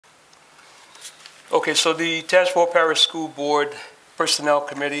Okay, so the Tangipahoa Parish School Board Personnel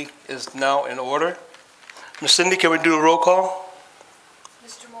Committee is now in order. Ms. Cindy, can we do a roll call?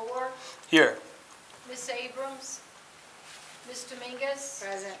 Mr. Moore? Here. Ms. Abrams? Ms. Dominguez?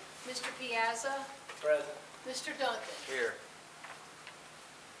 Present. Mr. Piazza? Present. Mr. Duncan? Here.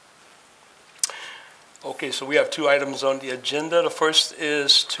 Okay, so we have two items on the agenda. The first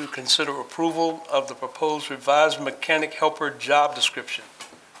is to consider approval of the proposed revised mechanic helper job description.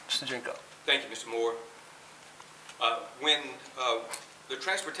 Mr. Jinko. Thank you, Mr. Moore. When the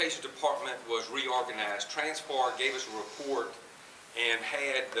Transportation Department was reorganized, Transpar gave us a report and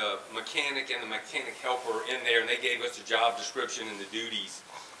had the mechanic and the mechanic helper in there, and they gave us the job description and the duties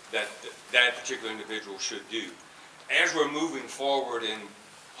that that particular individual should do. As we're moving forward and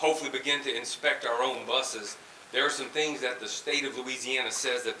hopefully begin to inspect our own buses, there are some things that the state of Louisiana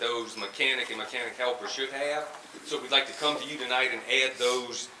says that those mechanic and mechanic helpers should have. So we'd like to come to you tonight and add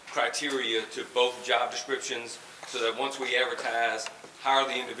those criteria to both job descriptions so that once we advertise, hire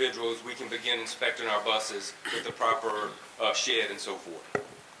the individuals, we can begin inspecting our buses with the proper shed and so forth.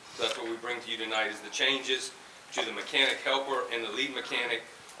 So that's what we bring to you tonight is the changes to the mechanic helper and the lead mechanic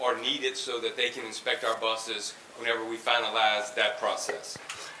are needed so that they can inspect our buses whenever we finalize that process.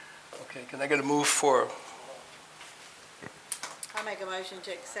 Okay, can I get a move for? I'll make a motion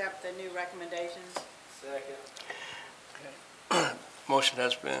to accept the new recommendations. Second. Okay. Motion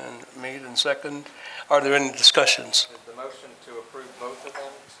has been made and second. Are there any discussions? Is the motion to approve both of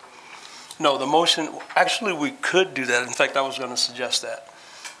them? No, the motion, actually we could do that. In fact, I was going to suggest that.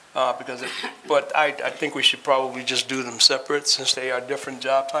 But I think we should probably just do them separate since they are different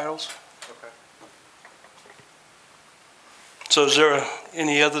job titles. Okay. So is there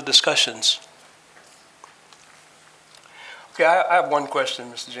any other discussions? Okay, I have one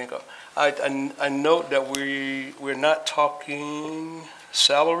question, Mr. Jinko. I note that we're not talking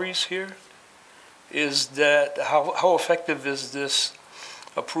salaries here. Is that, how effective is this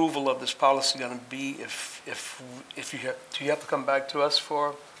approval of this policy going to be if you have, do you have to come back to us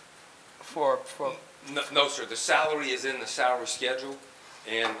for? No, sir. The salary is in the salary schedule,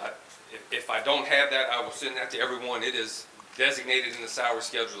 and if I don't have that, I will send that to everyone. It is designated in the salary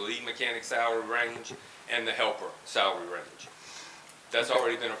schedule, the lead mechanic salary range and the helper salary range. That's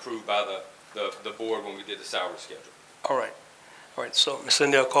already been approved by the board when we did the salary schedule. All right. All right. So, Ms.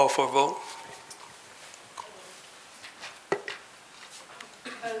 Cindy, I'll call for a vote.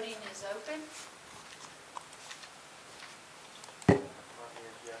 Voting is open.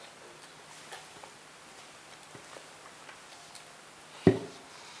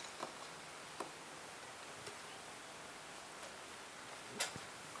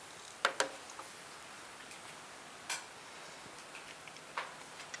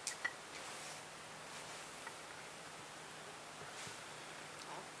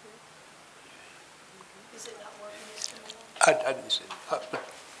 Is it not working, Mr. Moore? I didn't see it.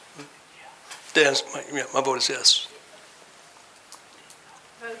 Dan's, my vote is yes.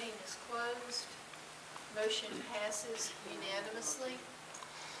 Voting is closed. Motion passes unanimously.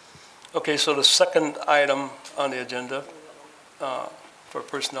 Okay, so the second item on the agenda for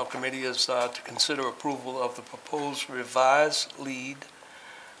Personnel Committee is to consider approval of the proposed revised lead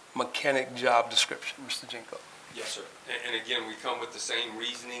mechanic job description. Mr. Jinko. Yes, sir. And again, we come with the same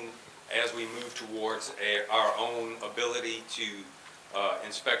reasoning as we move towards our own ability to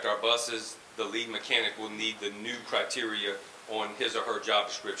inspect our buses. The lead mechanic will need the new criteria on his or her job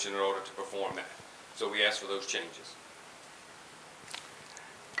description in order to perform that. So we ask for those changes.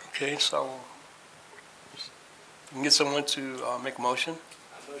 Okay, so we can get someone to make a motion.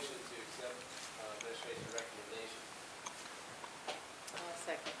 I motion to accept administration's recommendation.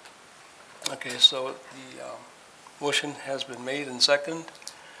 Second. Okay, so the motion has been made and second.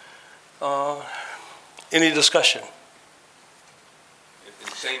 Any discussion? And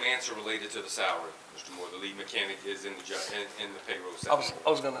the same answer related to the salary, Mr. Moore. The lead mechanic is in the payroll salary. I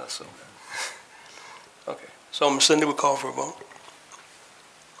was going to assume that. Okay, so Ms. Cindy will call for a vote.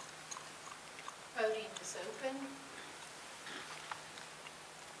 Voting is open.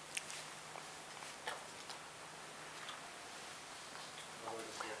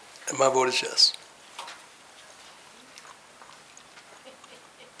 And my vote is yes.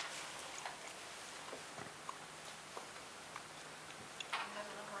 I'm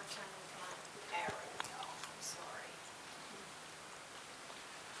having a hard time with my arrow, y'all. I'm sorry.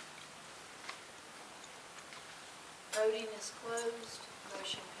 Voting is closed.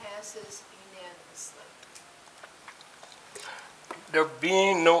 Motion passes unanimously. There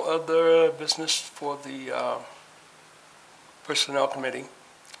being no other business for the Personnel Committee,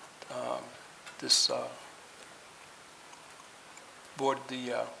 this board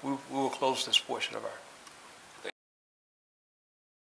the, we will close this portion of our